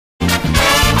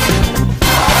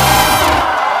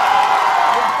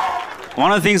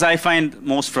One of the things I find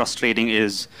most frustrating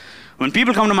is when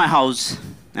people come to my house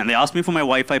and they ask me for my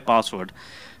Wi-Fi password,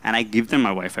 and I give them my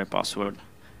Wi-Fi password,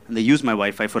 and they use my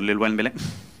Wi-Fi for a little while and be like,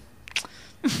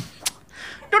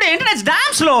 dude, the internet's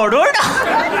damn slow, dude.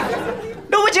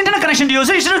 Dude, which internet connection do you use?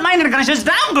 You should use my internet connection. It's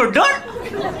damn good, dude.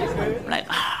 Like,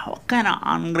 what kind of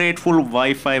ungrateful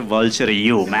Wi-Fi vulture are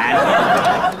you,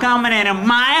 man? Coming into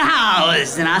my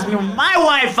house and asking me for my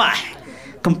Wi-Fi.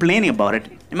 Complaining about it.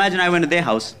 Imagine I went to their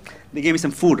house. They gave me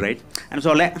some food, right? And it's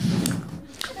all like,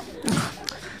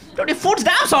 dude, your food's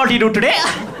damn salty, dude, today.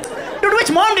 Dude,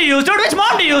 which mom do you use? Dude, which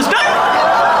mom do you use, dude?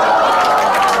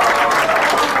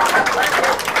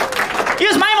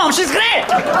 Use my mom, she's great.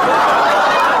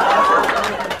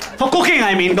 For cooking,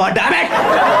 I mean, god damn it.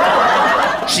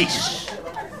 Sheesh.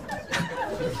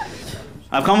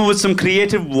 I've come up with some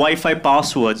creative Wi-Fi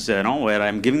passwords, where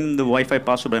I'm giving them the Wi-Fi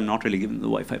password, but I'm not really giving them the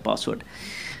Wi-Fi password.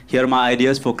 Here are my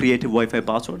ideas for creative Wi-Fi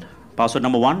password. Password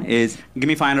number 1 is, give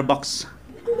me $500.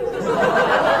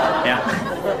 Yeah.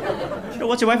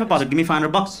 What's your Wi-Fi password? Give me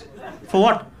 $500. For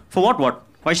what? For what?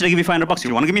 Why should I give you $500?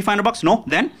 You want to give me $500? No?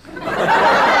 Then?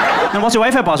 Then what's your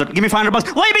Wi-Fi password? Give me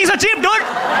 $500. Why are you being so cheap, dude?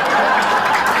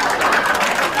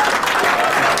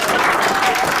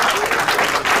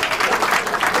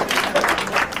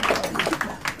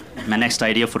 My next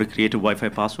idea for a creative Wi-Fi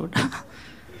password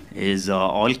is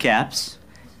all caps,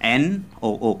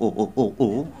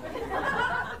 N-O-O-O-O-O,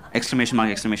 exclamation mark,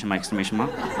 exclamation mark, exclamation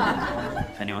mark.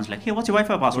 If anyone's like, hey, what's your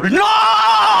Wi-Fi password? No!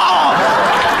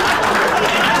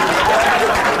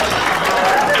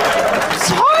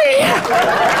 Sorry!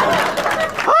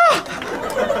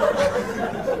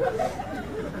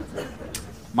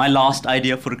 My last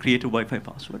idea for a creative Wi-Fi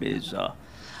password is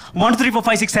 1, 2, 3, 4,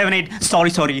 5, 6, 7, 8. Sorry.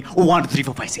 1, 2, 3,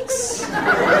 4, 5, 6.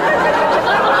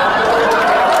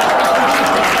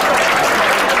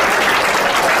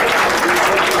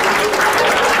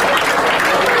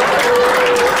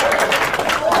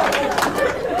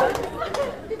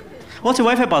 What's your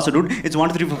Wi-Fi password, dude? It's 1,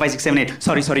 2, 3, 4, 5, 6, 7, 8.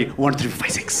 Sorry. 1, 2, 3, 4,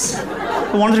 5, 6.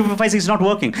 1, 2, 3, 4, 5, 6 is not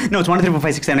working. No, it's 1, 2, 3, 4,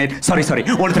 5, 6, 7, 8. Sorry. 1,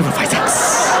 2, 3, 4, 5, 6.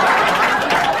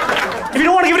 If you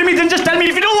don't want to give it to me, then just tell me.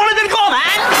 If you don't want it, then go, man!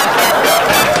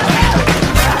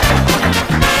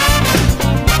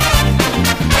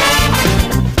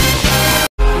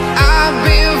 I've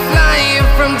been flying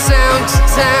from town to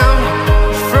town,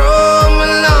 from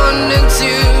London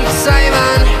to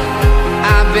Taiwan.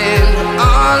 I've been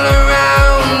all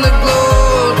around the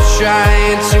globe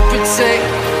trying to protect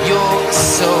your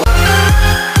soul.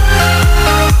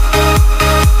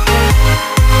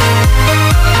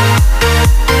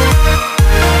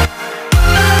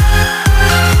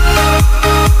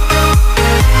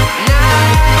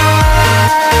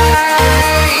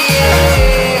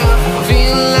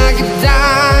 Feel like a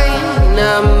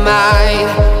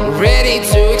dynamite.